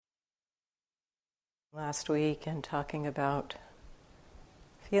Last week, in talking about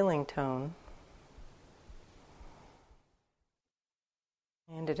feeling tone,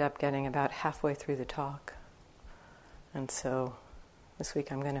 I ended up getting about halfway through the talk. And so this week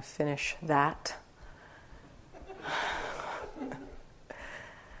I'm going to finish that.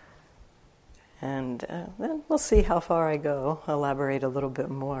 And then we'll see how far I go, elaborate a little bit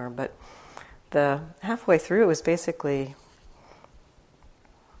more. But the halfway through was basically,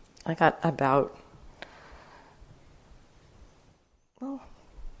 I got about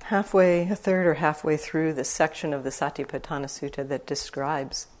a third or halfway through the section of the Satipatthana Sutta that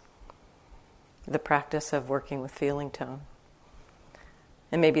describes the practice of working with feeling tone.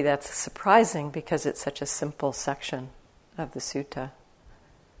 And maybe that's surprising because it's such a simple section of the sutta.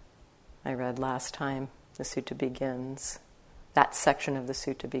 I read last time the sutta begins, that section of the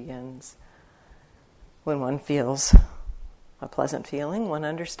sutta begins, when one feels a pleasant feeling, one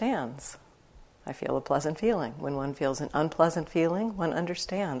understands. I feel a pleasant feeling. When one feels an unpleasant feeling, one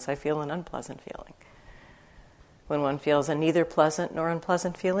understands. I feel an unpleasant feeling. When one feels a neither pleasant nor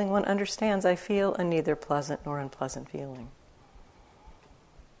unpleasant feeling, one understands. I feel a neither pleasant nor unpleasant feeling.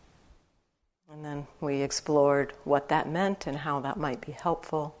 And then we explored what that meant and how that might be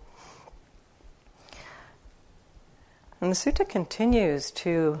helpful. And the sutta continues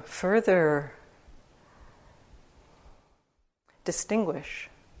to further distinguish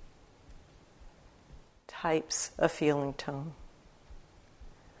types of feeling tone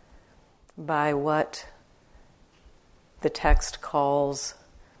by what the text calls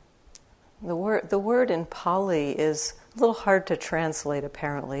the word in Pali is a little hard to translate.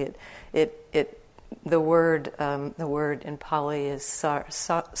 Apparently, the word in Pali is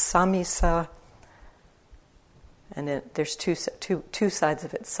samisa, and there's two sides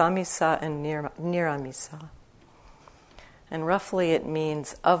of it: samisa and niramisa. And roughly, it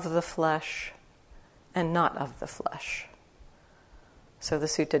means of the flesh and not of the flesh. So the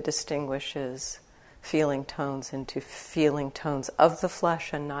sutta distinguishes feeling tones into feeling tones of the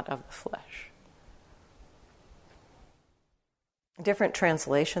flesh and not of the flesh. Different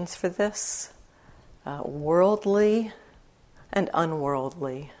translations for this: worldly and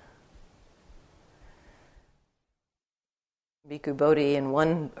unworldly. Bhikkhu Bodhi, in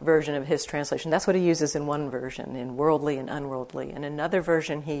one version of his translation, that's what he uses in one version, in worldly and unworldly. In another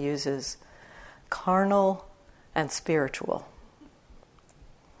version, he uses carnal and spiritual.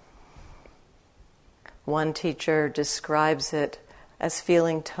 One teacher describes it as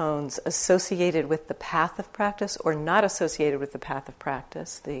feeling tones associated with the path of practice or not associated with the path of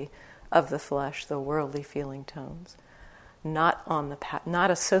practice, the of the flesh, the worldly feeling tones, not on the path,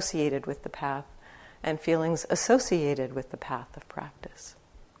 not associated with the path, and feelings associated with the path of practice.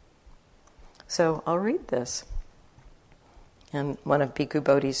 So I'll read this in one of Bhikkhu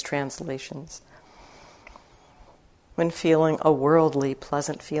Bodhi's translations. When feeling a worldly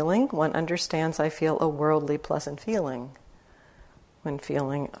pleasant feeling, one understands I feel a worldly pleasant feeling. When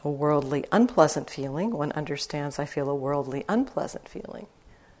feeling a worldly unpleasant feeling, one understands I feel a worldly unpleasant feeling.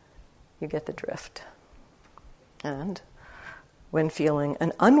 You get the drift. And when feeling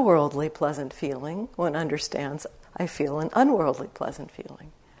an unworldly pleasant feeling, one understands I feel an unworldly pleasant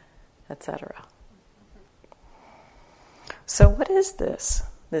feeling, etc. So what is this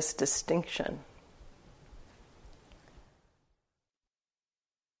distinction?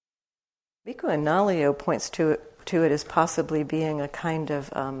 Bhikkhu Analayo points to it as possibly being a kind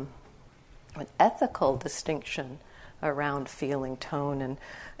of an ethical distinction around feeling tone,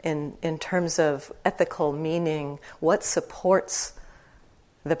 and in terms of ethical meaning, what supports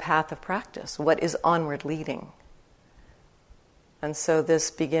the path of practice, what is onward leading. And so this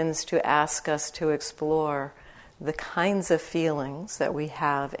begins to ask us to explore the kinds of feelings that we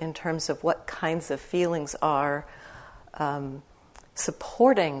have in terms of what kinds of feelings are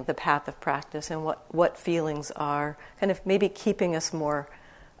supporting the path of practice, and what feelings are kind of maybe keeping us more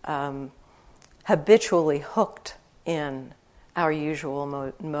habitually hooked in our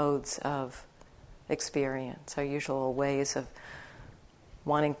usual modes of experience, our usual ways of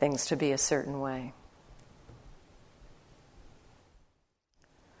wanting things to be a certain way.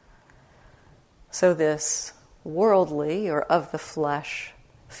 So this worldly or of the flesh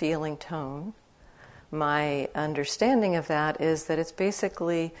feeling tone, my understanding of that is that it's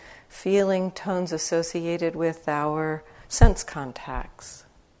basically feeling tones associated with our sense contacts.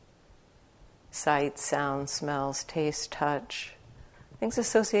 Sight, sound, smells, taste, touch. Things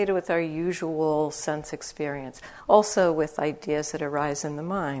associated with our usual sense experience. Also with ideas that arise in the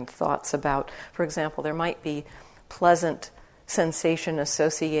mind. Thoughts about, for example, there might be pleasant sensation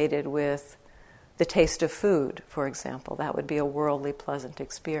associated with the taste of food, for example. That would be a worldly pleasant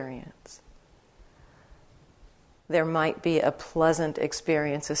experience. there might be a pleasant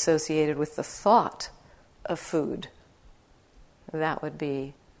experience associated with the thought of food. That would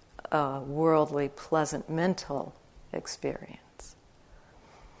be a worldly, pleasant mental experience.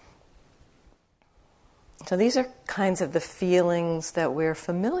 So these are kinds of the feelings that we're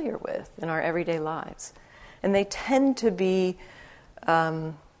familiar with in our everyday lives. And they tend to be,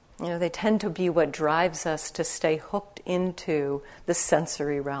 they tend to be what drives us to stay hooked into the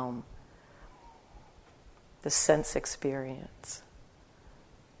sensory realm, the sense experience.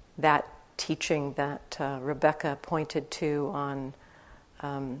 That teaching that Rebecca pointed to on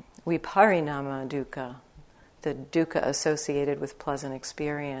viparinama dukkha, the dukkha associated with pleasant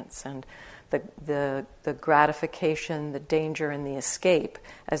experience, and the gratification, the danger, and the escape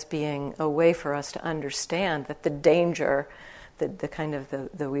as being a way for us to understand that the danger, the kind of the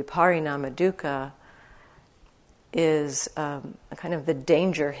viparinama dukkha, is kind of the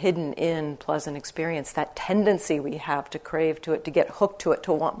danger hidden in pleasant experience, that tendency we have to crave to it, to get hooked to it,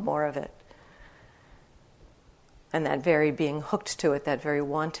 to want more of it. And that very being hooked to it, that very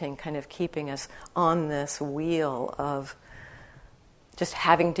wanting, kind of keeping us on this wheel of just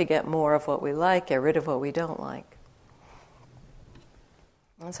having to get more of what we like, get rid of what we don't like.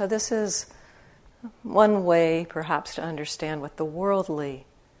 And so this is one way, perhaps, to understand what the worldly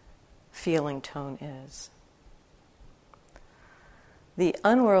feeling tone is. The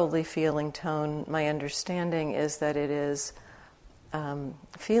unworldly feeling tone, my understanding is that it is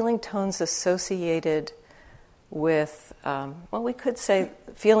feeling tones associated with, we could say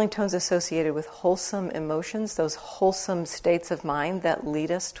feeling tones associated with wholesome emotions, those wholesome states of mind that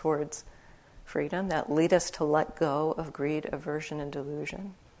lead us towards freedom, that lead us to let go of greed, aversion, and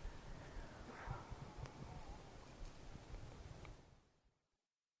delusion.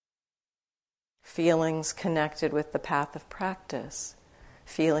 Feelings connected with the path of practice,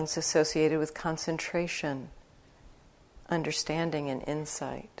 feelings associated with concentration, understanding, and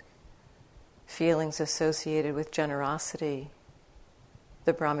insight. Feelings associated with generosity,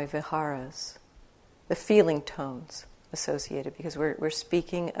 the Brahmaviharas, the feeling tones associated, because we're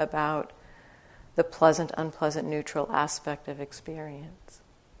speaking about the pleasant, unpleasant, neutral aspect of experience.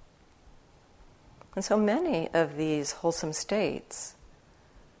 And so many of these wholesome states,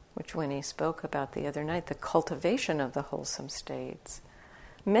 which Winnie spoke about the other night, the cultivation of the wholesome states,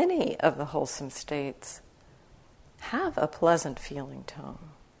 many of the wholesome states have a pleasant feeling tone.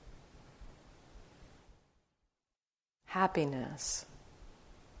 Happiness,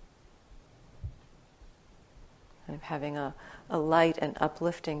 kind of having a light and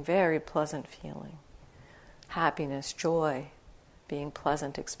uplifting, very pleasant feeling. Happiness, joy, being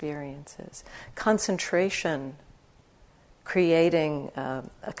pleasant experiences. Concentration, creating a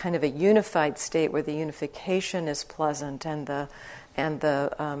kind of a unified state where the unification is pleasant, and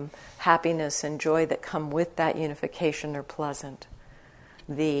the happiness and joy that come with that unification are pleasant.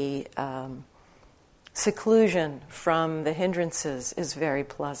 The seclusion from the hindrances is very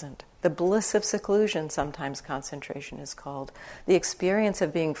pleasant. The bliss of seclusion, sometimes concentration is called. The experience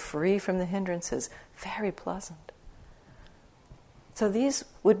of being free from the hindrances, very pleasant. So these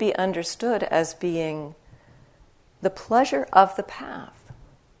would be understood as being the pleasure of the path.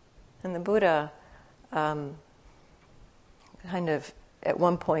 And the Buddha, kind of at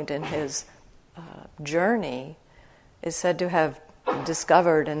one point in his journey, is said to have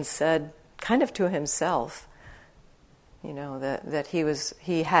discovered and said, kind of to himself, that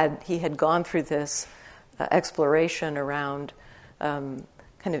he had gone through this exploration around kind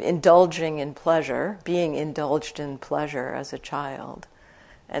of indulging in pleasure, being indulged in pleasure as a child,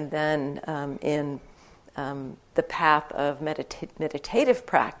 and then in the path of meditative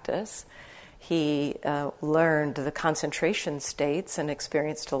practice, he learned the concentration states and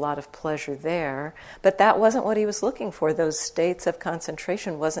experienced a lot of pleasure there. But that wasn't what he was looking for. Those states of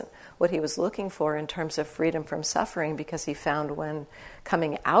concentration wasn't what he was looking for in terms of freedom from suffering, because he found when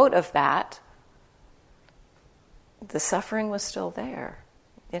coming out of that, the suffering was still there.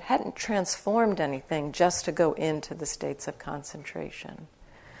 It hadn't transformed anything just to go into the states of concentration.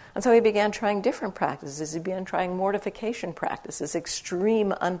 And so he began trying different practices. He began trying mortification practices,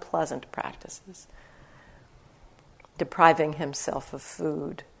 extreme unpleasant practices, depriving himself of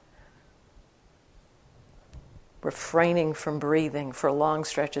food, refraining from breathing for long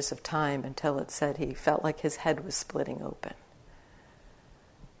stretches of time until it said he felt like his head was splitting open.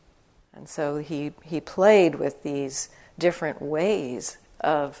 And so he played with these different ways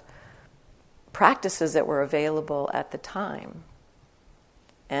of practices that were available at the time,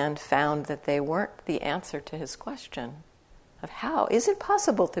 and found that they weren't the answer to his question of how. Is it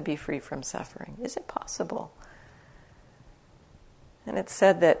possible to be free from suffering? Is it possible? And it's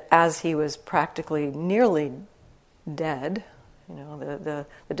said that as he was practically nearly dead. The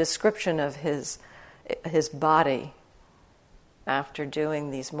description of his body after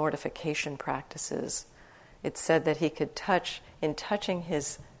doing these mortification practices, it said that he could in touching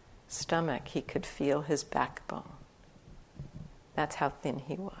his stomach, he could feel his backbone. That's how thin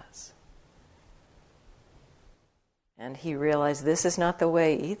he was. And he realized this is not the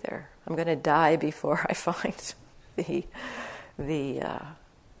way either. I'm going to die before I find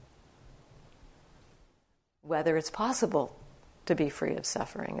whether it's possible to be free of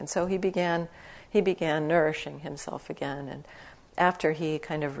suffering. And so he began nourishing himself again. And after he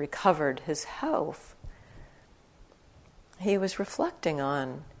kind of recovered his health, he was reflecting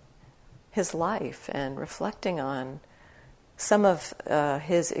on his life and reflecting on some of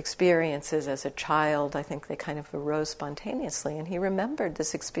his experiences as a child. I think they kind of arose spontaneously. And he remembered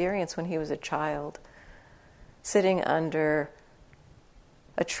this experience when he was a child, sitting under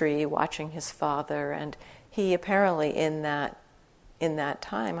a tree watching his father. And he apparently in that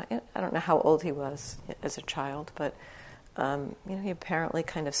time, I don't know how old he was as a child, but he apparently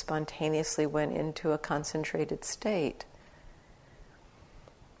kind of spontaneously went into a concentrated state.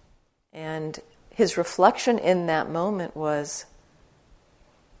 And his reflection in that moment was,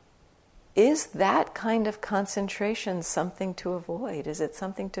 is that kind of concentration something to avoid? Is it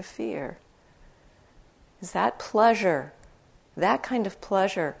something to fear? Is that pleasure, that kind of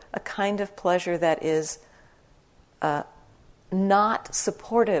pleasure, a kind of pleasure that is not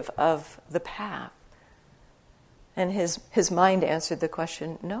supportive of the path? And his mind answered the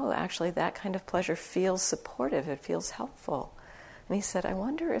question, no, actually that kind of pleasure feels supportive, it feels helpful. And he said, I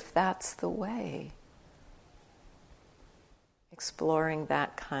wonder if that's the way, exploring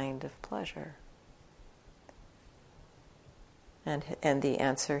that kind of pleasure. And the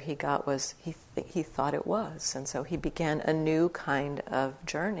answer he got was he thought it was. And so he began a new kind of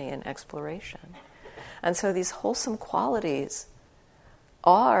journey and exploration. And so these wholesome qualities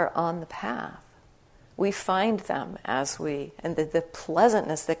are on the path. We find them and the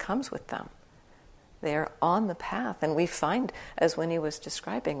pleasantness that comes with them. They are on the path, and we find, as Winnie was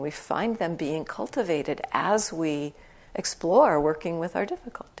describing, we find them being cultivated as we explore working with our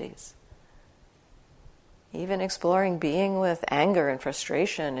difficulties. Even exploring being with anger and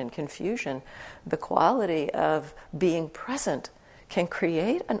frustration and confusion, the quality of being present can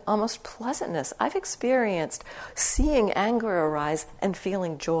create an almost pleasantness. I've experienced seeing anger arise and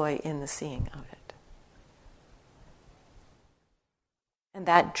feeling joy in the seeing of it. And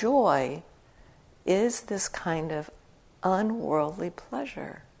that joy is this kind of unworldly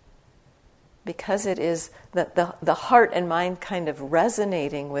pleasure, because it is the heart and mind kind of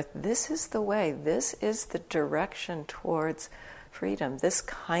resonating with, this is the way, this is the direction towards freedom, this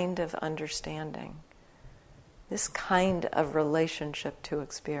kind of understanding, this kind of relationship to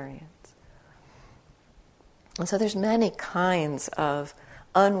experience. And so there's many kinds of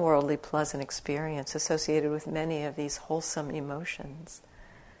unworldly pleasant experience associated with many of these wholesome emotions.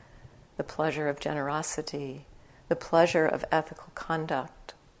 The pleasure of generosity, the pleasure of ethical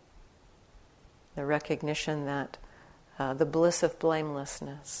conduct, the recognition that the bliss of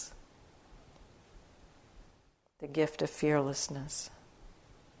blamelessness, the gift of fearlessness.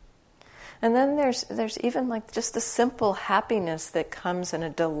 And then there's even like just the simple happiness that comes, and a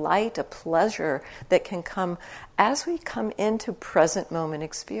delight, a pleasure that can come as we come into present moment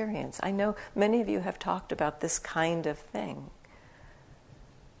experience. I know many of you have talked about this kind of thing.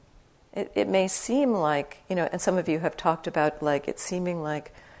 It may seem like, and some of you have talked about like it seeming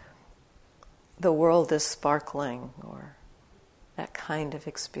like the world is sparkling, or that kind of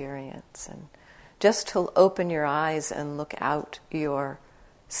experience. And just to open your eyes and look out your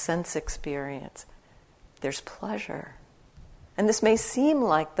sense experience, there's pleasure. And this may seem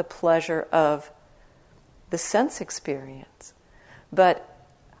like the pleasure of the sense experience, but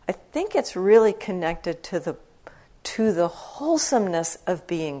I think it's really connected to the wholesomeness of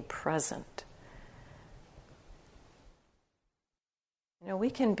being present. We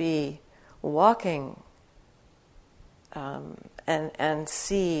can be walking and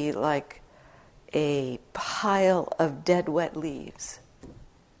see like a pile of dead wet leaves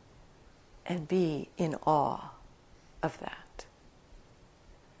and be in awe of that.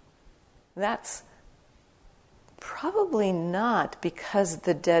 That's probably not because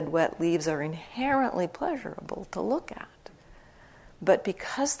the dead wet leaves are inherently pleasurable to look at, but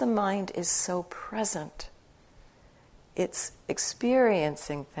because the mind is so present, it's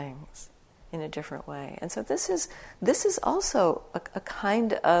experiencing things in a different way. And so this is also a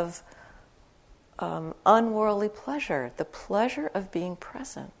kind of unworldly pleasure, the pleasure of being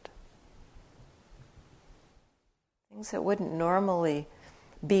present. Things that wouldn't normally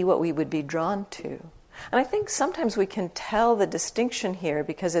be what we would be drawn to. And I think sometimes we can tell the distinction here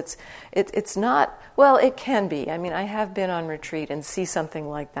because it's not, well, it can be. I mean, I have been on retreat and see something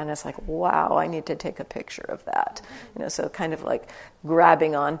like that, and it's like, wow, I need to take a picture of that. So kind of like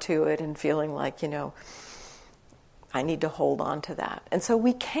grabbing onto it and feeling like, I need to hold on to that. And so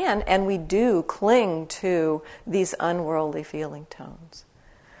we can, and we do, cling to these unworldly feeling tones.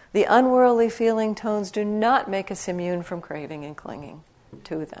 The unworldly feeling tones do not make us immune from craving and clinging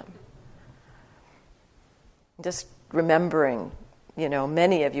to them. Just remembering,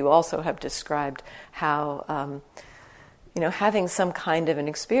 many of you also have described how, having some kind of an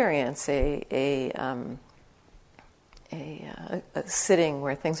experience, a sitting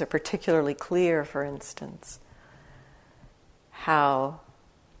where things are particularly clear, for instance, how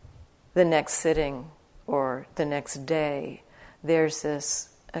the next sitting or the next day, there's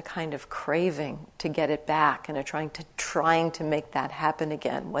a kind of craving to get it back and trying to make that happen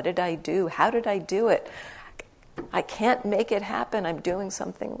again. What did I do? How did I do it? I can't make it happen. I'm doing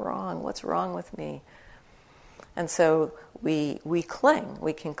something wrong. What's wrong with me? And so we cling.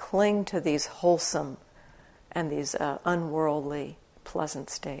 We can cling to these wholesome and these unworldly, pleasant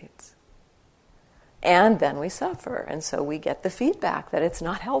states. And then we suffer. And so we get the feedback that it's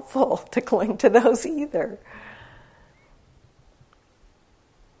not helpful to cling to those either.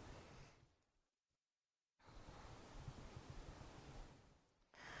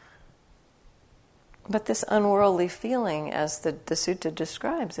 But this unworldly feeling, as the sutta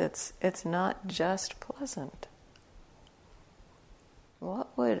describes, it's not just pleasant.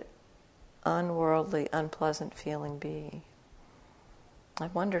 What would unworldly, unpleasant feeling be?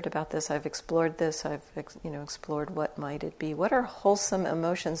 I've wondered about this. I've explored this. I've explored what might it be. What are wholesome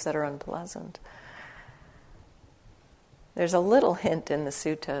emotions that are unpleasant? There's a little hint in the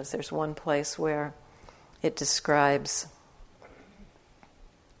suttas. There's one place where it describes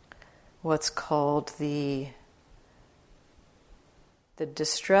what's called the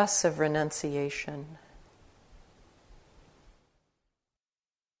distress of renunciation.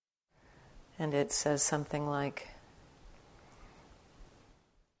 And it says something like,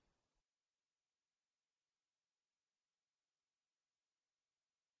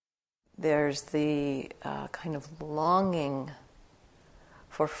 there's the kind of longing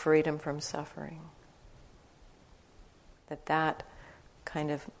for freedom from suffering. That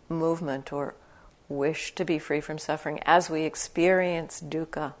kind of movement or wish to be free from suffering as we experience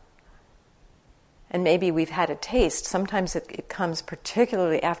dukkha. And maybe we've had a taste. Sometimes it comes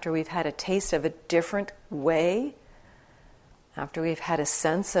particularly after we've had a taste of a different way, after we've had a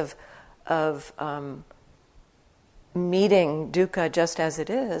sense of meeting dukkha just as it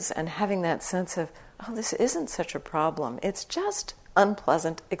is and having that sense of, oh, this isn't such a problem. It's just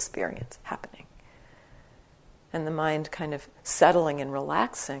unpleasant experience happening. And the mind kind of settling and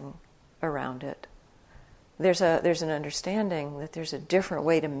relaxing around it. There's an understanding that there's a different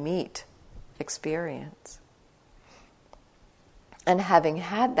way to meet experience. And having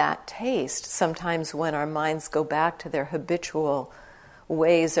had that taste, sometimes when our minds go back to their habitual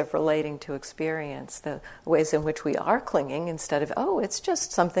ways of relating to experience, the ways in which we are clinging instead of, oh, it's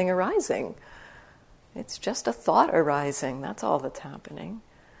just something arising. It's just a thought arising. That's all that's happening.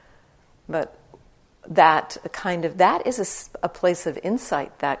 But that is a place of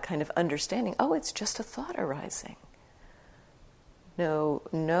insight, that kind of understanding. Oh, it's just a thought arising. No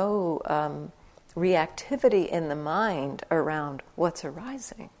reactivity in the mind around what's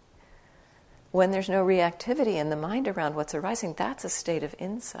arising. When there's no reactivity in the mind around what's arising, that's a state of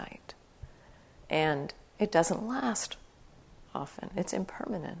insight. And it doesn't last often. It's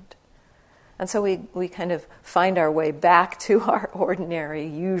impermanent. And so we kind of find our way back to our ordinary,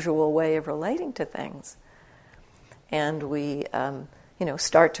 usual way of relating to things. And we,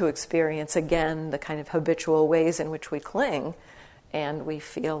 start to experience again the kind of habitual ways in which we cling, and we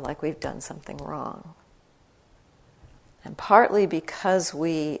feel like we've done something wrong. And partly because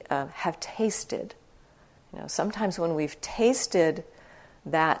we have tasted, sometimes when we've tasted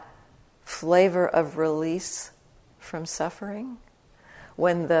that flavor of release from suffering,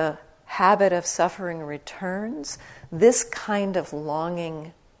 when the habit of suffering returns, this kind of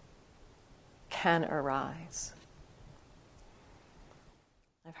longing can arise.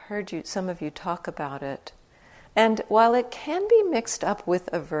 I've heard some of you talk about it, and while it can be mixed up with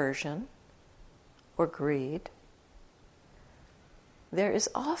aversion or greed, there is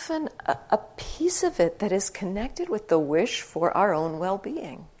often a piece of it that is connected with the wish for our own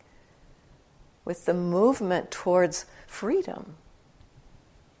well-being, with the movement towards freedom.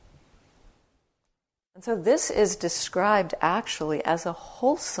 And so this is described actually as a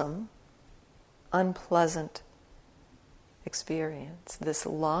wholesome, unpleasant experience, this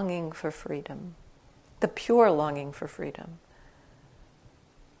longing for freedom. the pure longing for freedom.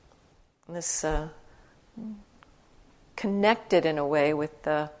 And this connected in a way with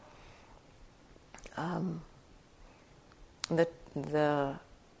the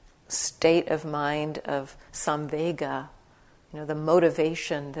state of mind of samvega, the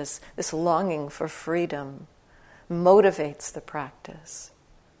motivation, this longing for freedom motivates the practice.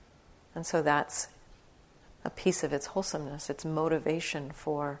 And so that's a piece of its wholesomeness, its motivation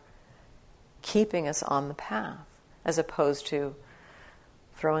for keeping us on the path, as opposed to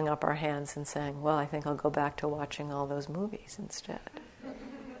throwing up our hands and saying, well, I think I'll go back to watching all those movies instead.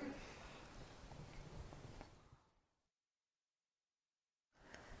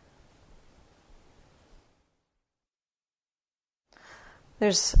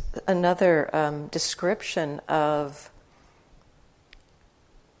 There's another description of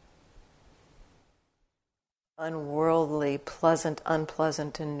unworldly, pleasant,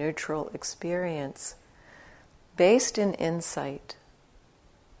 unpleasant, and neutral experience based in insight,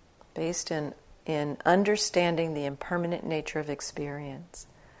 based in understanding the impermanent nature of experience.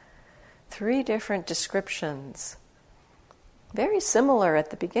 3 different descriptions, very similar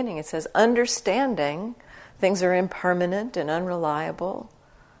at the beginning. It says, understanding things are impermanent and unreliable,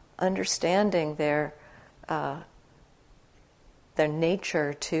 understanding their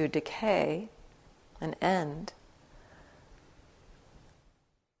nature to decay and end.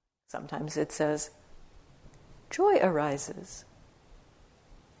 Sometimes it says, joy arises.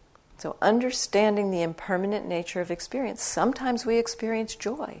 So understanding the impermanent nature of experience, sometimes we experience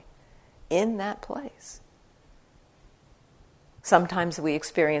joy in that place. Sometimes we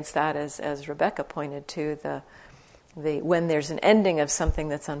experience that, as Rebecca pointed to, when there's an ending of something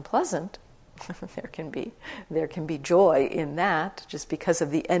that's unpleasant, there can be joy in that just because of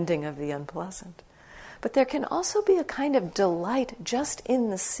the ending of the unpleasant. But there can also be a kind of delight just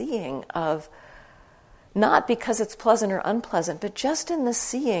in the seeing of, not because it's pleasant or unpleasant, but just in the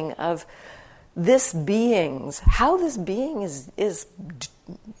seeing of how this being is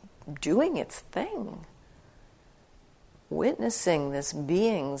doing its thing. Witnessing this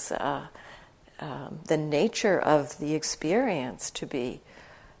being's, the nature of the experience to be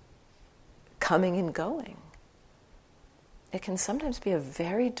coming and going. It can sometimes be a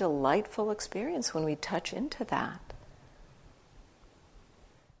very delightful experience when we touch into that.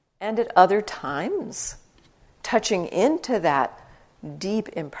 And at other times, touching into that deep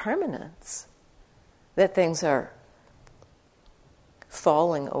impermanence, that things are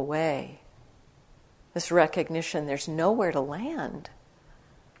falling away. This recognition there's nowhere to land.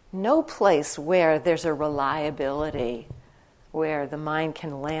 No place where there's a reliability, where the mind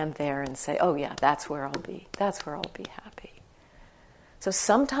can land there and say, oh yeah, that's where I'll be. That's where I'll be happy. So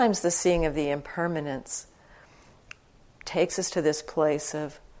sometimes the seeing of the impermanence takes us to this place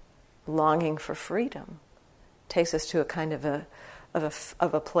of longing for freedom, takes us to a kind of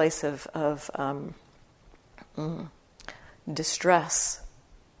a place of distress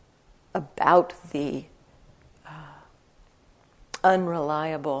about the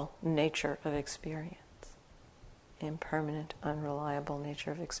unreliable nature of experience, impermanent, unreliable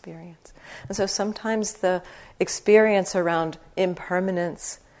nature of experience. And so sometimes the experience around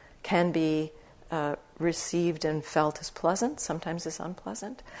impermanence can be received and felt as pleasant, sometimes as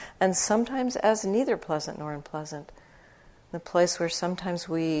unpleasant, and sometimes as neither pleasant nor unpleasant. The place where sometimes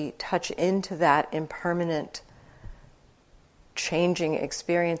we touch into that impermanent, changing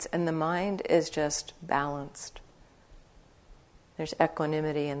experience and the mind is just balanced. There's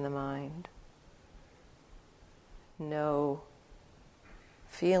equanimity in the mind. No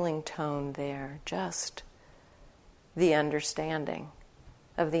feeling tone there, just the understanding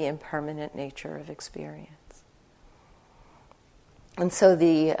of the impermanent nature of experience. And so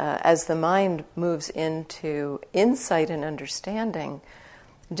as the mind moves into insight and understanding,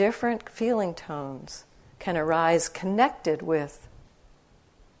 different feeling tones can arise connected with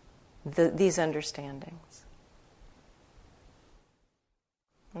these understandings.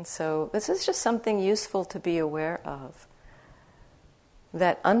 And so this is just something useful to be aware of.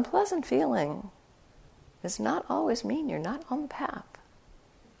 That unpleasant feeling does not always mean you're not on the path.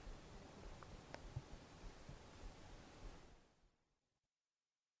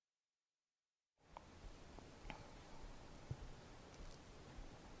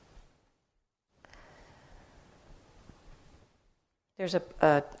 There's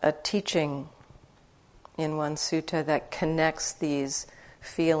a teaching in one sutta that connects these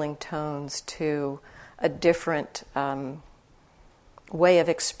feeling tones to a different way of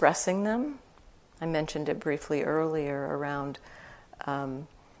expressing them. I mentioned it briefly earlier around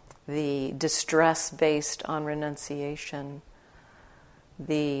the distress based on renunciation,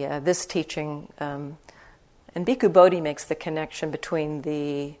 this teaching, and Bhikkhu Bodhi makes the connection between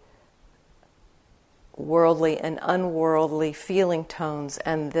the worldly and unworldly feeling tones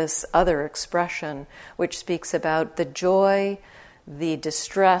and this other expression, which speaks about the joy, the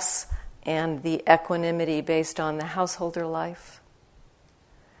distress, and the equanimity based on the householder life,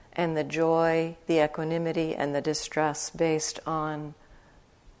 and the joy, the equanimity, and the distress based on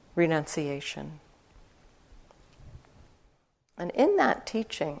renunciation. And in that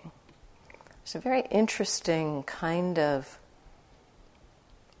teaching, there's a very interesting kind of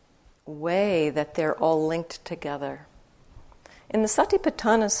way that they're all linked together. In the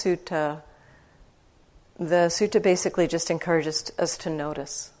Satipatthana Sutta, the sutta basically just encourages us to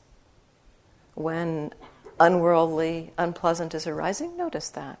notice. When unworldly, unpleasant is arising, notice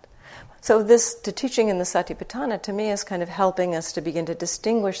that. So the teaching in the Satipatthana, to me, is kind of helping us to begin to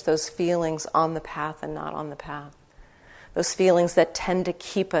distinguish those feelings on the path and not on the path. Those feelings that tend to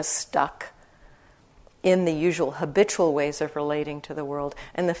keep us stuck in the usual habitual ways of relating to the world,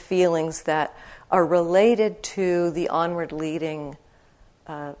 and the feelings that are related to the onward leading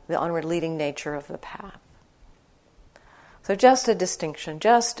nature of the path. So just a distinction,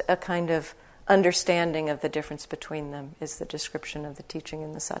 just a kind of understanding of the difference between them is the description of the teaching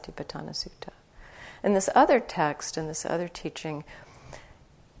in the Satipatthana Sutta. In this other text, in this other teaching,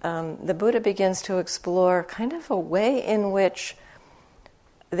 the Buddha begins to explore kind of a way in which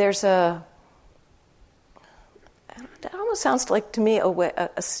there's it almost sounds like to me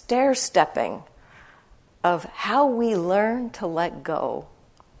a stair-stepping of how we learn to let go.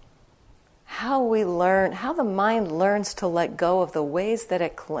 How the mind learns to let go of the ways that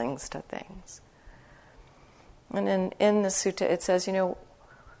it clings to things. And in the sutta it says,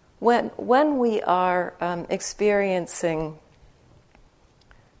 when we are experiencing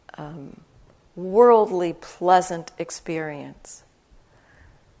worldly pleasant experience,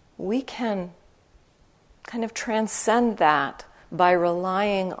 we can kind of transcend that by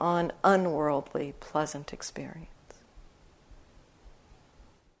relying on unworldly pleasant experience.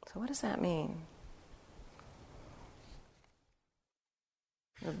 So what does that mean?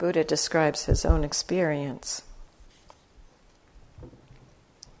 The Buddha describes his own experience.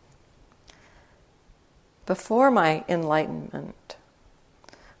 Before my enlightenment,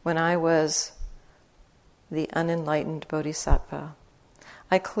 when I was the unenlightened bodhisattva,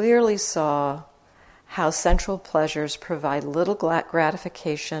 I clearly saw how sensual pleasures provide little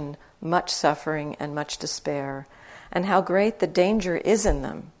gratification, much suffering, and much despair, and how great the danger is in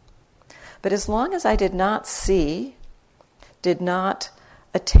them. But as long as I did not see, did not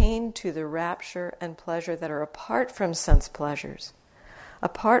attain to the rapture and pleasure that are apart from sense pleasures,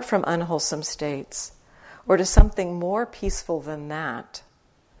 apart from unwholesome states, or to something more peaceful than that,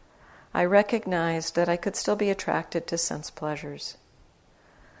 I recognized that I could still be attracted to sense pleasures.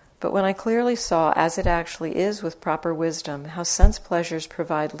 But when I clearly saw, as it actually is with proper wisdom, how sense pleasures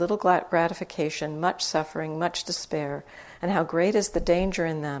provide little gratification, much suffering, much despair, and how great is the danger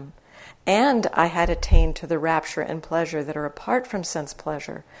in them, and I had attained to the rapture and pleasure that are apart from sense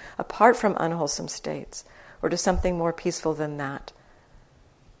pleasure, apart from unwholesome states, or to something more peaceful than that,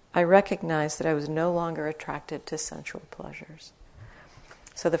 I recognized that I was no longer attracted to sensual pleasures.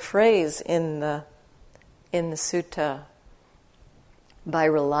 So the phrase in the sutta, by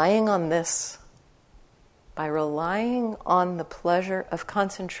relying on this, by relying on the pleasure of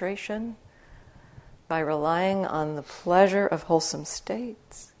concentration, by relying on the pleasure of wholesome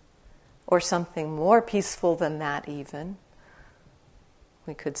states, or something more peaceful than that even,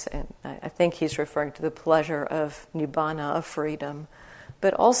 we could say, I think he's referring to the pleasure of nibbana, of freedom,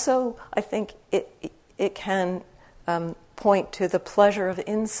 but also I think it can point to the pleasure of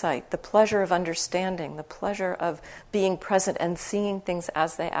insight, the pleasure of understanding, the pleasure of being present and seeing things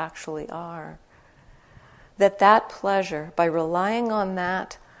as they actually are. That pleasure, by relying on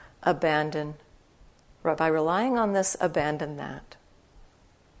that, abandon that.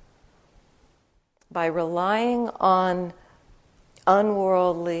 By relying on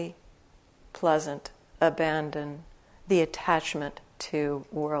unworldly, pleasant, abandon the attachment to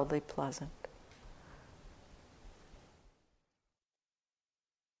worldly pleasant.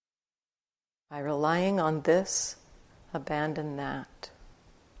 By relying on this, abandon that.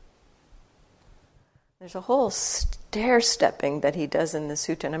 There's a whole stair-stepping that he does in the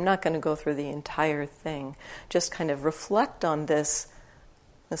sutta, and I'm not going to go through the entire thing. Just kind of reflect on this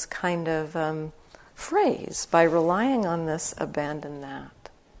kind of phrase. By relying on this, abandon that.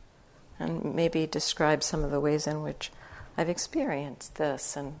 And maybe describe some of the ways in which I've experienced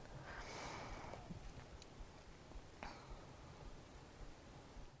this. And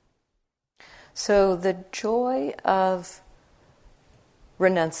so the joy of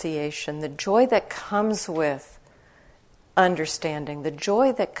renunciation, the joy that comes with understanding, the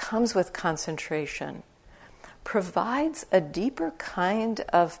joy that comes with concentration, provides a deeper kind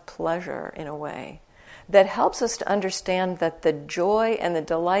of pleasure in a way that helps us to understand that the joy and the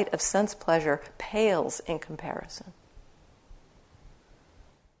delight of sense pleasure pales in comparison.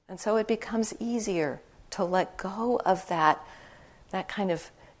 And so it becomes easier to let go of that kind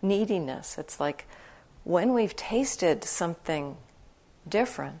of neediness. It's like when we've tasted something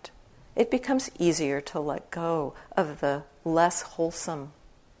different, it becomes easier to let go of the less wholesome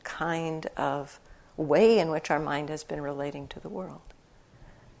kind of way in which our mind has been relating to the world.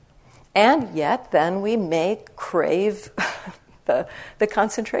 And yet then we may crave the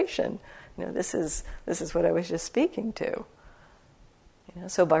concentration. This is what I was just speaking to.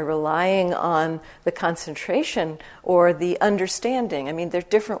 So by relying on the concentration or the understanding, there are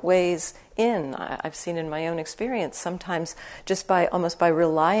different ways in. I've seen in my own experience, sometimes just almost by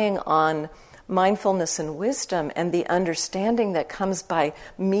relying on mindfulness and wisdom and the understanding that comes by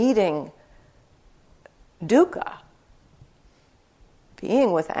meeting dukkha,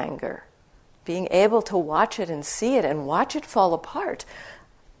 being with anger, being able to watch it and see it and watch it fall apart.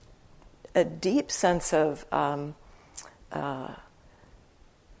 A deep sense of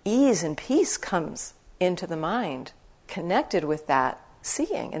ease and peace comes into the mind, connected with that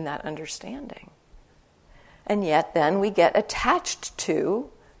seeing and that understanding. And yet then we get attached to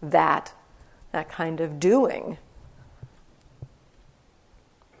that kind of doing.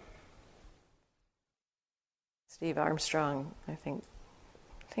 Steve Armstrong, I think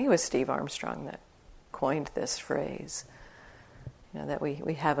it was Steve Armstrong that coined this phrase, that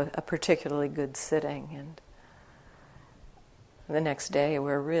we have a particularly good sitting, and the next day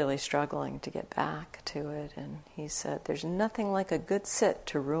we're really struggling to get back to it, and he said, there's nothing like a good sit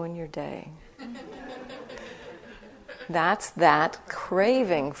to ruin your day. That's that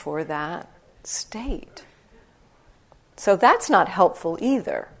craving for that state. So that's not helpful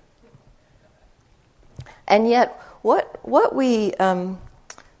either. And yet what we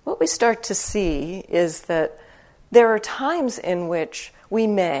start to see is that there are times in which we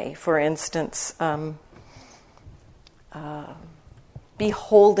may, for instance, be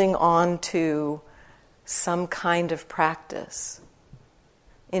holding on to some kind of practice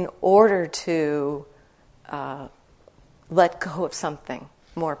in order to let go of something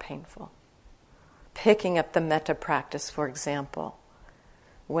more painful. Picking up the metta practice, for example,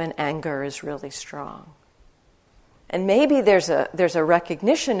 when anger is really strong. And maybe there's a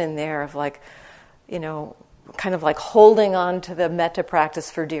recognition in there of kind of like holding on to the metta practice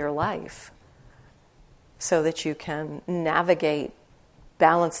for dear life so that you can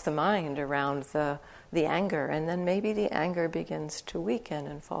balance the mind around the anger, and then maybe the anger begins to weaken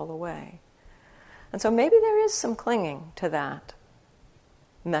and fall away. And so maybe there is some clinging to that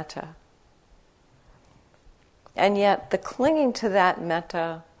metta. And yet the clinging to that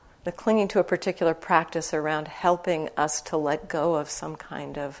metta, the clinging to a particular practice around helping us to let go of some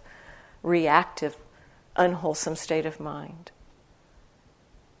kind of reactive, unwholesome state of mind,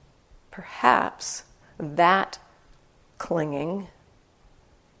 perhaps that clinging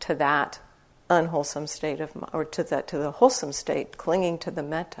to that unwholesome state of mind, or to the wholesome state, clinging to the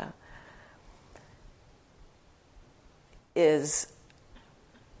metta, is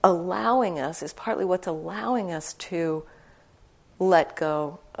partly what's allowing us to let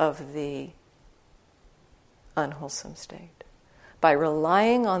go of the unwholesome state. By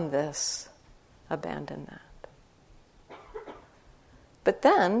relying on this, abandon that. But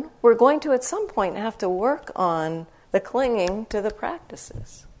then we're going to at some point have to work on the clinging to the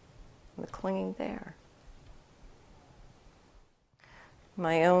practices, the clinging there.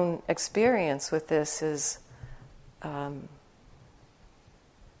 My own experience with this is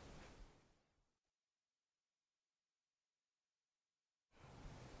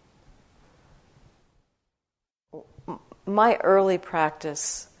my early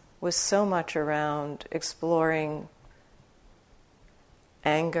practice was so much around exploring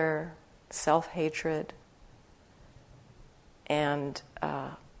anger, self-hatred, and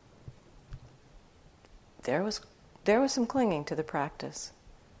there was some clinging to the practice,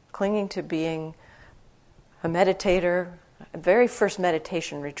 clinging to being a meditator. The very first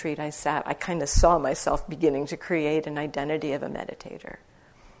meditation retreat I kind of saw myself beginning to create an identity of a meditator.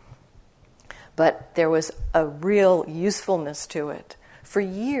 But there was a real usefulness to it for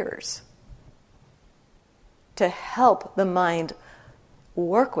years to help the mind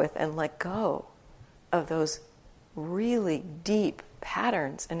work with and let go of those really deep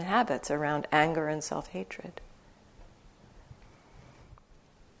patterns and habits around anger and self-hatred.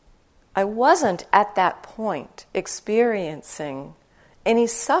 I wasn't at that point experiencing any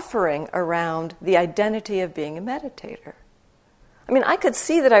suffering around the identity of being a meditator. I mean, I could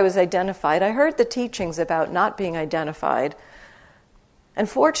see that I was identified. I heard the teachings about not being identified. And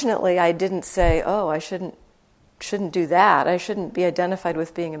fortunately, I didn't say, oh, I shouldn't do that. I shouldn't be identified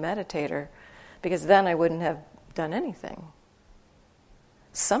with being a meditator, because then I wouldn't have done anything.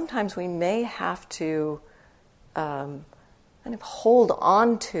 Sometimes we may have to kind of hold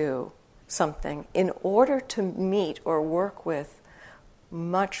on to something in order to meet or work with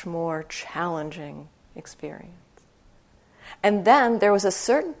much more challenging experience. And then there was a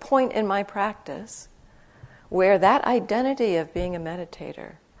certain point in my practice where that identity of being a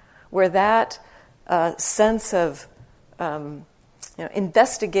meditator, where that sense of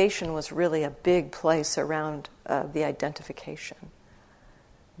investigation was really a big place around the identification.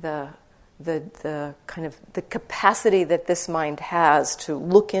 The kind of the capacity that this mind has to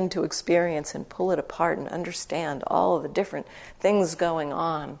look into experience and pull it apart and understand all of the different things going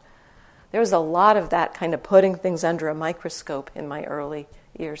on. There was a lot of that kind of putting things under a microscope in my early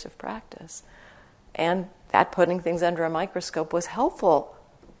years of practice. And that putting things under a microscope was helpful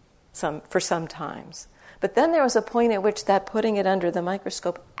for some times. But then there was a point at which that putting it under the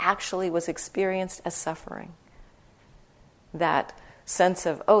microscope actually was experienced as suffering. That sense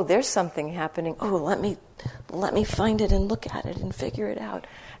of, oh, there's something happening. Oh, let me find it and look at it and figure it out.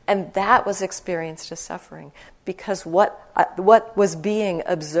 And that was experienced as suffering, because what was being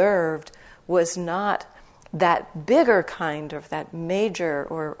observed was not that bigger kind of, that major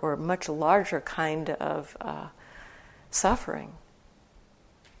or much larger kind of suffering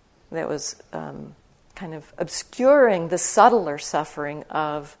that was kind of obscuring the subtler suffering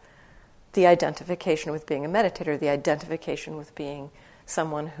of the identification with being a meditator, the identification with being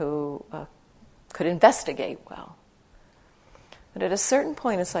someone who could investigate well. But at a certain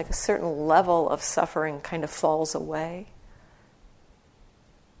point, it's like a certain level of suffering kind of falls away.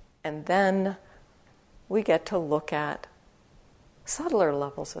 And then we get to look at subtler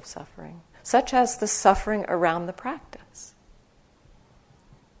levels of suffering, such as the suffering around the practice.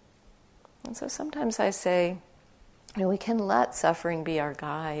 And so sometimes I say, we can let suffering be our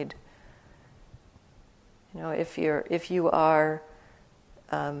guide. If you are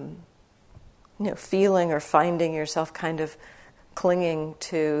feeling or finding yourself kind of clinging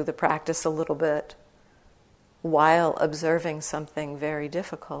to the practice a little bit while observing something very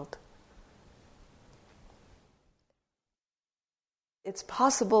difficult, it's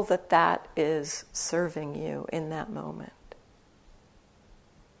possible that is serving you in that moment.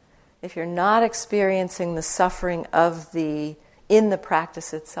 If you're not experiencing the suffering in the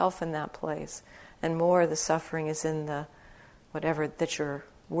practice itself in that place, and more the suffering is in the whatever that you're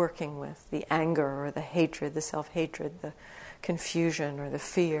working with, the anger or the hatred, the self-hatred, the confusion or the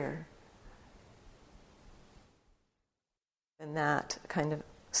fear. And that kind of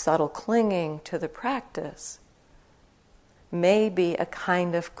subtle clinging to the practice may be a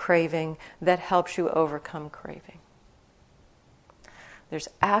kind of craving that helps you overcome craving. There's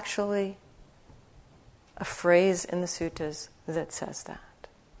actually a phrase in the suttas that says that.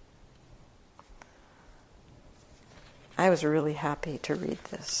 I was really happy to read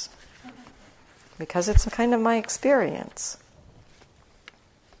this because it's kind of my experience.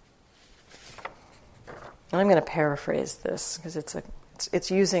 And I'm going to paraphrase this because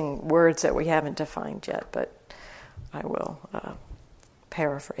it's using words that we haven't defined yet, but I will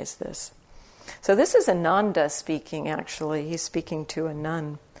paraphrase this. So this is Ananda speaking, actually. He's speaking to a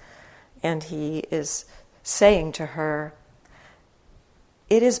nun, and he is saying to her,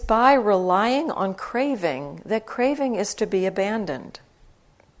 "It is by relying on craving that craving is to be abandoned.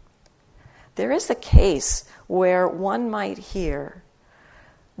 There is a case where one might hear,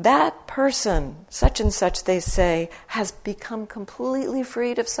 that person, such and such, they say, has become completely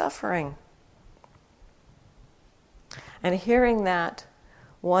freed of suffering. And hearing that,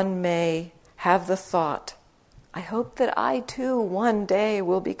 one may have the thought, I hope that I too one day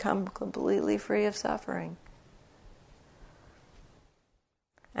will become completely free of suffering.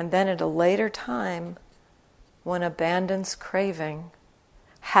 And then at a later time, one abandons craving,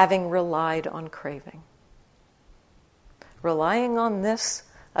 having relied on craving. Relying on this,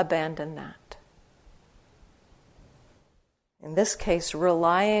 abandon that. In this case,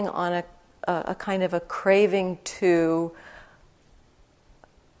 relying on a kind of a craving to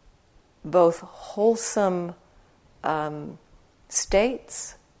both wholesome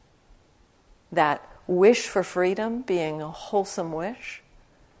states, that wish for freedom being a wholesome wish.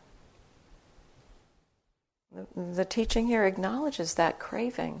 The teaching here acknowledges that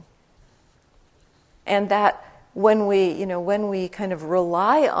craving. And that when we kind of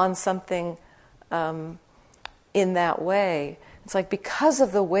rely on something in that way, It's like because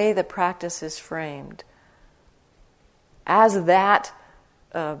of the way the practice is framed, as that,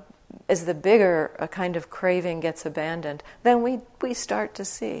 as the bigger a kind of craving gets abandoned, then we start to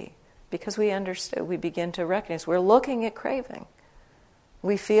see, because we understand, we begin to recognize, we're looking at craving.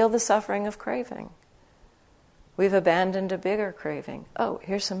 We feel the suffering of craving. We've abandoned a bigger craving. Oh,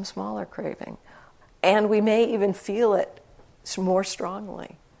 here's some smaller craving. And we may even feel it more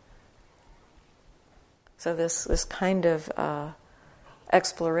strongly. So this kind of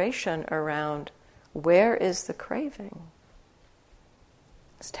exploration around where is the craving?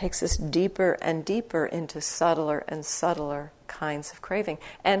 This takes us deeper and deeper into subtler and subtler kinds of craving.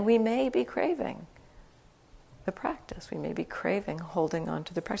 And we may be craving the practice. We may be craving holding on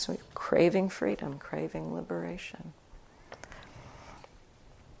to the practice. Craving freedom, craving liberation.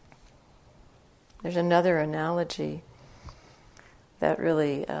 There's another analogy that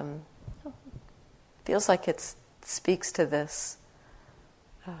really feels like it speaks to this.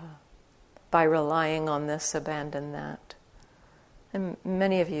 By relying on this, abandon that. And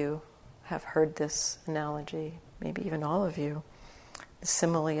many of you have heard this analogy, maybe even all of you, the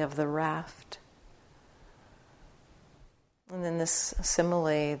simile of the raft. And in this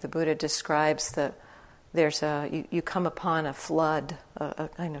simile, the Buddha describes that you come upon a flood, a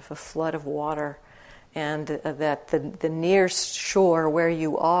kind of a flood of water, and that the near shore where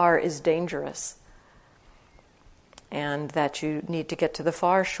you are is dangerous, and that you need to get to the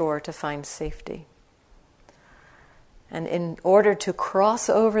far shore to find safety. And in order to cross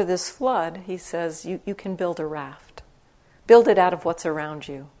over this flood, he says, you can build a raft. Build it out of what's around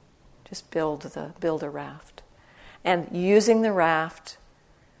you. Just build a raft. And using the raft,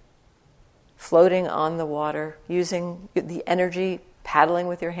 floating on the water, using the energy, paddling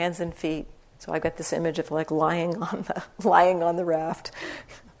with your hands and feet. So I've got this image of like lying on the raft,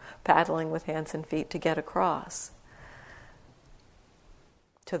 paddling with hands and feet to get across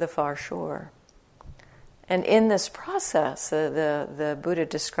to the far shore. And in this process, the Buddha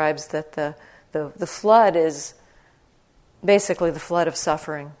describes that the flood is basically the flood of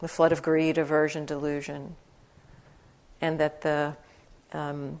suffering, the flood of greed, aversion, delusion, and that the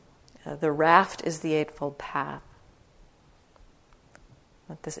raft is the Eightfold Path.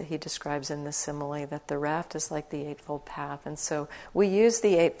 He describes in this simile that the raft is like the Eightfold Path, and so we use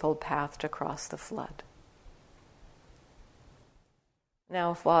the Eightfold Path to cross the flood.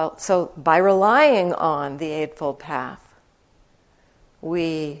 Now, so by relying on the Eightfold Path,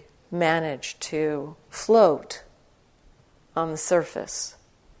 we manage to float on the surface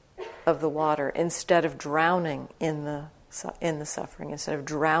of the water instead of drowning in the suffering, instead of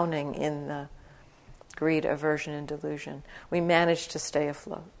drowning in the greed, aversion, and delusion. We manage to stay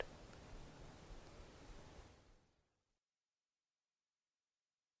afloat.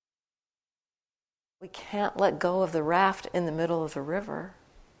 We can't let go of the raft in the middle of the river.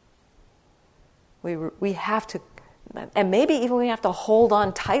 We have to, and maybe even we have to hold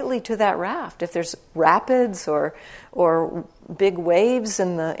on tightly to that raft. If there's rapids or big waves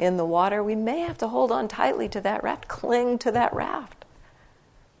in the water, we may have to hold on tightly to that raft, cling to that raft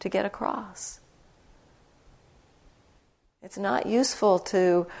to get across. It's not useful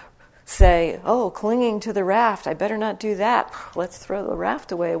to say, oh, clinging to the raft, I better not do that. Let's throw the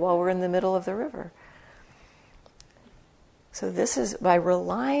raft away while we're in the middle of the river. So this is, by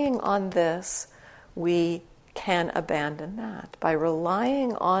relying on this, we can abandon that. By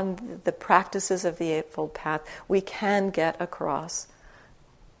relying on the practices of the Eightfold Path, we can get across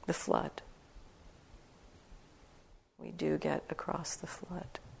the flood. We do get across the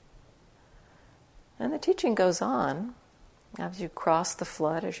flood. And the teaching goes on. As you cross the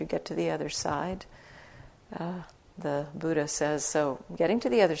flood, as you get to the other side, the Buddha says, so getting to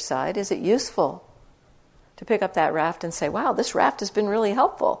the other side, is it useful to pick up that raft and say, wow, this raft has been really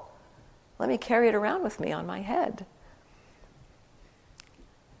helpful. Let me carry it around with me on my head.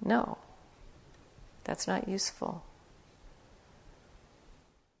 No, that's not useful.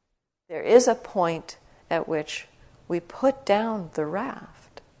 There is a point at which we put down the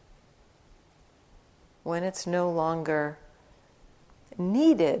raft when it's no longer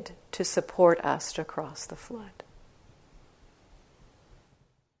needed to support us to cross the flood.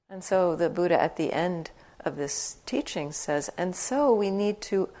 And so the Buddha at the end of this teaching says, and so we need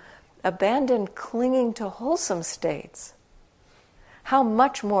to abandon clinging to wholesome states. How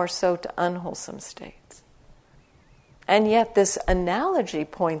much more so to unwholesome states? And yet this analogy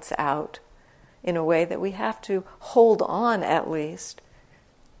points out in a way that we have to hold on at least,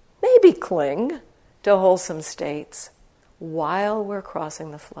 maybe cling to wholesome states while we're crossing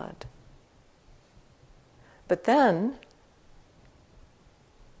the flood. But then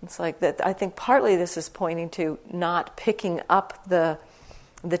It's like that. I think partly this is pointing to not picking up the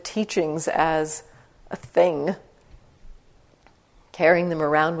teachings as a thing, carrying them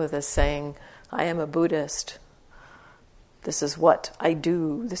around with us, saying, I am a Buddhist. This is what I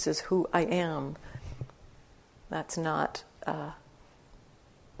do. This is who I am. That's not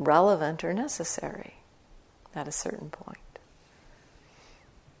relevant or necessary at a certain point.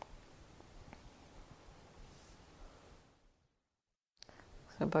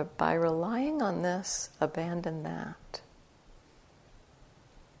 So by relying on this, abandon that.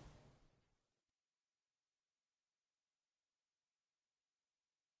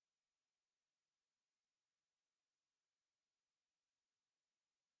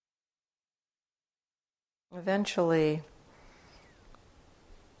 Eventually,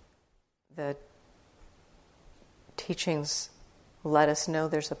 the teachings let us know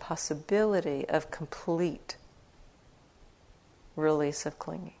there's a possibility of complete release of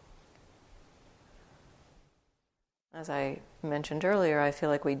clinging. As I mentioned earlier, I feel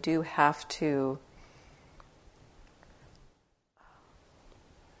like we do have to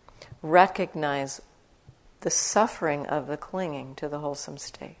recognize the suffering of the clinging to the wholesome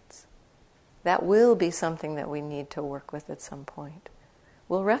states. That will be something that we need to work with at some point.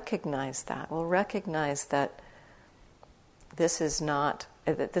 We'll recognize that. We'll recognize that this is not,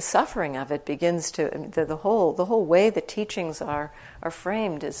 that the suffering of it begins to, the whole way the teachings are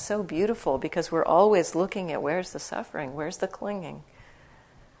framed is so beautiful, because we're always looking at where's the suffering, where's the clinging,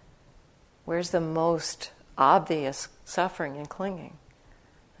 where's the most obvious suffering and clinging.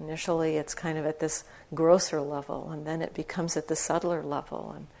 Initially it's kind of at this grosser level, and then it becomes at the subtler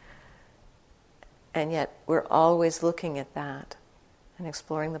level, and yet we're always looking at that and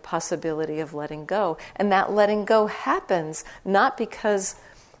exploring the possibility of letting go. And that letting go happens not because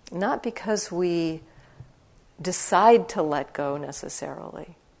we decide to let go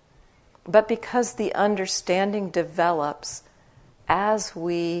necessarily, but because the understanding develops as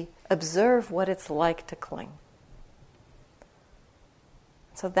we observe what it's like to cling.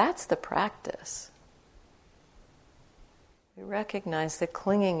 So that's the practice. We recognize that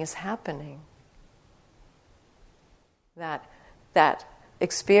clinging is happening. That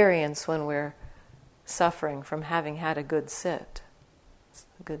experience when we're suffering from having had a good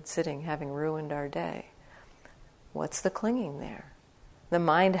sitting having ruined our day. What's the clinging there? The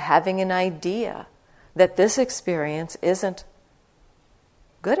mind having an idea that this experience isn't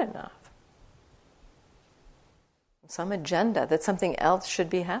good enough. Some agenda that something else should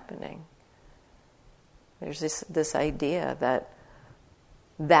be happening. There's this idea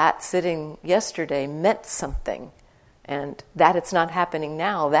that sitting yesterday meant something, and that it's not happening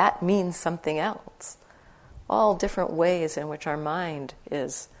now, that means something else. All different ways in which our mind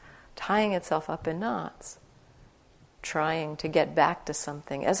is tying itself up in knots, trying to get back to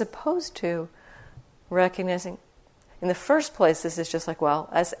something, as opposed to recognizing, in the first place, this is just like, well,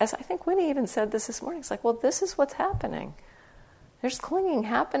 as I think Winnie even said this morning, it's like, well, this is what's happening. There's clinging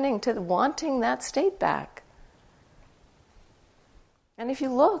happening to wanting that state back. And if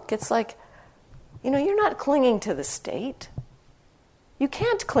you look, it's like, you're not clinging to the state. You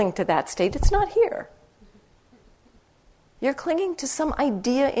can't cling to that state. It's not here. You're clinging to some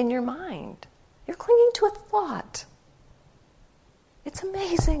idea in your mind. You're clinging to a thought. It's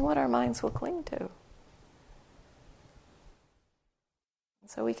amazing what our minds will cling to.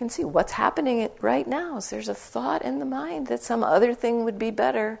 So we can see what's happening right now is there's a thought in the mind that some other thing would be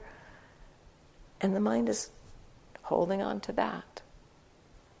better, and the mind is holding on to that.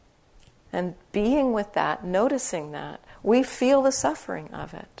 And being with that, noticing that, we feel the suffering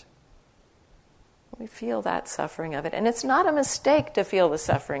of it. We feel that suffering of it. And it's not a mistake to feel the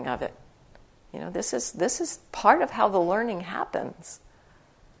suffering of it. This is part of how the learning happens.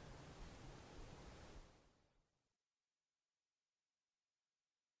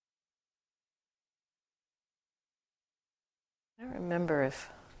 I don't remember if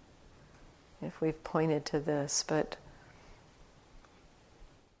we've pointed to this, but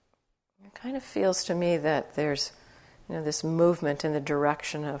it kind of feels to me that there's this movement in the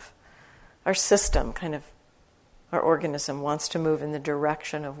direction of our system, kind of our organism wants to move in the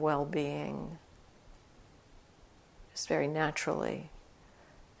direction of well-being, just very naturally.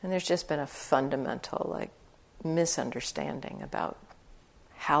 And there's just been a fundamental misunderstanding about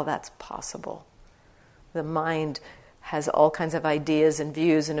how that's possible. The mind has all kinds of ideas and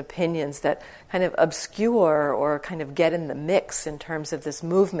views and opinions that kind of obscure or kind of get in the mix in terms of this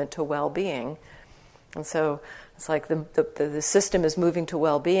movement to well-being. And so it's like the system is moving to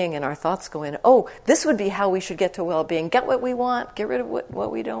well-being, and our thoughts go in, oh, this would be how we should get to well-being. Get what we want, get rid of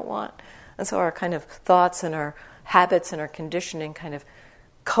what we don't want. And so our kind of thoughts and our habits and our conditioning kind of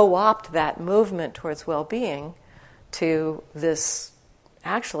co-opt that movement towards well-being to this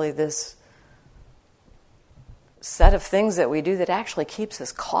set of things that we do that actually keeps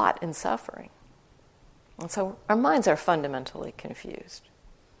us caught in suffering. And so our minds are fundamentally confused.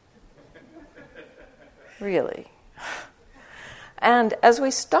 Really. And as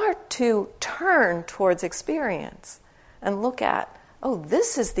we start to turn towards experience and look at, oh,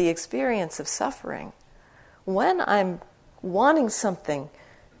 this is the experience of suffering. When I'm wanting something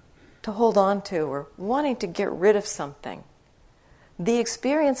to hold on to or wanting to get rid of something, the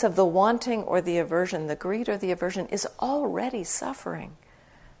experience of the wanting or the aversion, the greed or the aversion, is already suffering.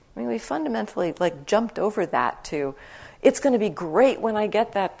 I mean, we fundamentally jumped over that to, it's going to be great when I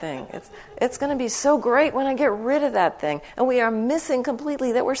get that thing. It's going to be so great when I get rid of that thing. And we are missing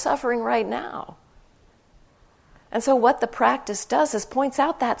completely that we're suffering right now. And so what the practice does is points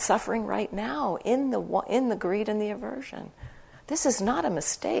out that suffering right now in the greed and the aversion. This is not a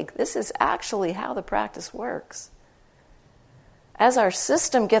mistake. This is actually how the practice works. As our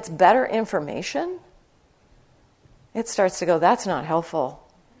system gets better information, it starts to go, that's not helpful.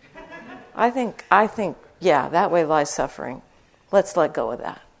 I think, yeah, that way lies suffering. Let's let go of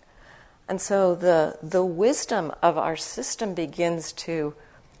that. And so the wisdom of our system begins to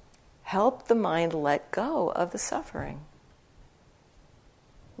help the mind let go of the suffering.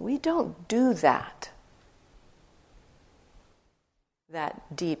 We don't do that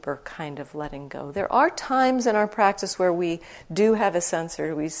deeper kind of letting go. There are times in our practice where we do have a sense,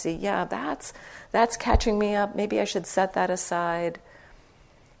 or we see, yeah, that's catching me up. Maybe I should set that aside.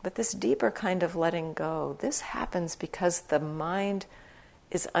 But this deeper kind of letting go, this happens because the mind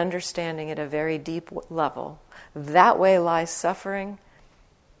is understanding at a very deep level. That way lies suffering.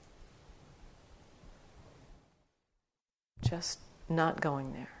 Just not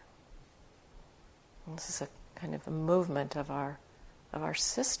going there. And this is a kind of a movement of our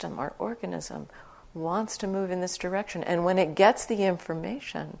system, our organism wants to move in this direction. And when it gets the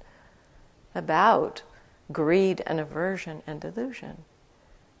information about greed and aversion and delusion,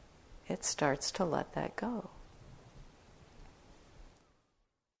 it starts to let that go.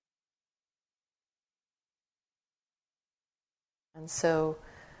 And so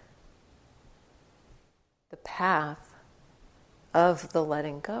the path of the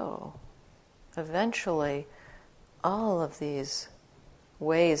letting go, eventually all of these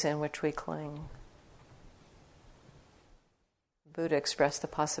ways in which we cling. Buddha expressed the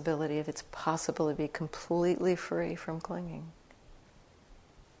possibility of it's possible to be completely free from clinging,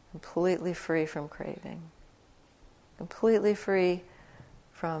 completely free from craving, completely free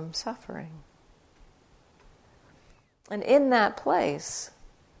from suffering. And in that place,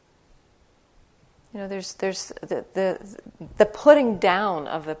 there's the putting down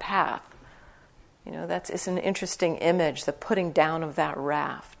of the path. It's an interesting image, the putting down of that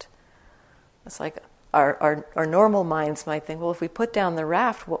raft. It's like our normal minds might think, well, if we put down the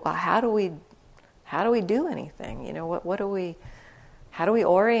raft, how do we do anything? How do we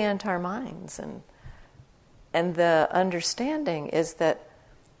orient our minds? And the understanding is that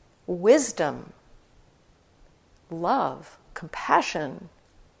wisdom, love, compassion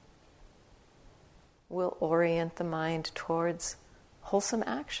will orient the mind towards wholesome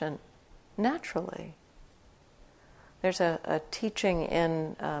action naturally. There's a teaching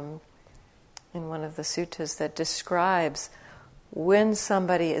in one of the suttas that describes when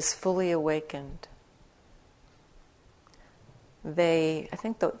somebody is fully awakened. I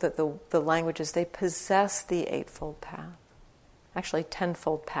think the language is they possess the Eightfold Path. Actually,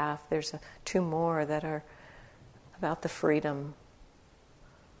 Tenfold Path. There's two more that are about the freedom,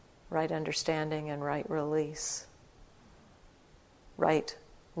 right understanding and right release, right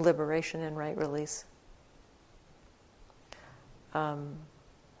liberation and right release. And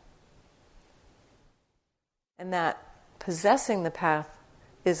that possessing the path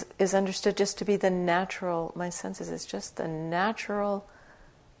is understood just to be the natural, my sense is it's just the natural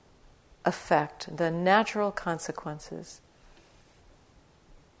effect, the natural consequences.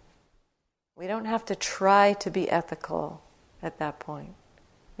 We don't have to try to be ethical at that point.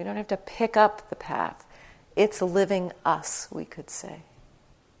 We don't have to pick up the path. It's living us, we could say.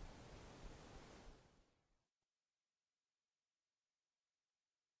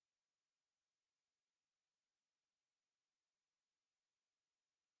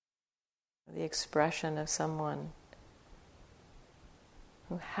 The expression of someone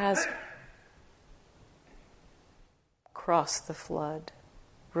who has crossed the flood,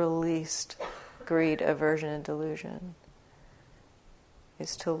 released greed, aversion, and delusion,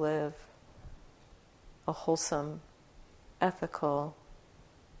 is to live a wholesome, ethical,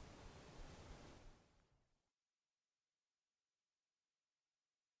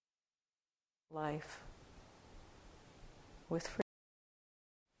 life with freedom.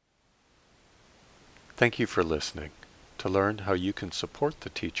 Thank you for listening. To learn how you can support the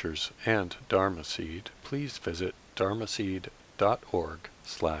teachers and Dharma Seed, please visit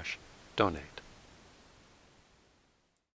dharmaseed.org/donate.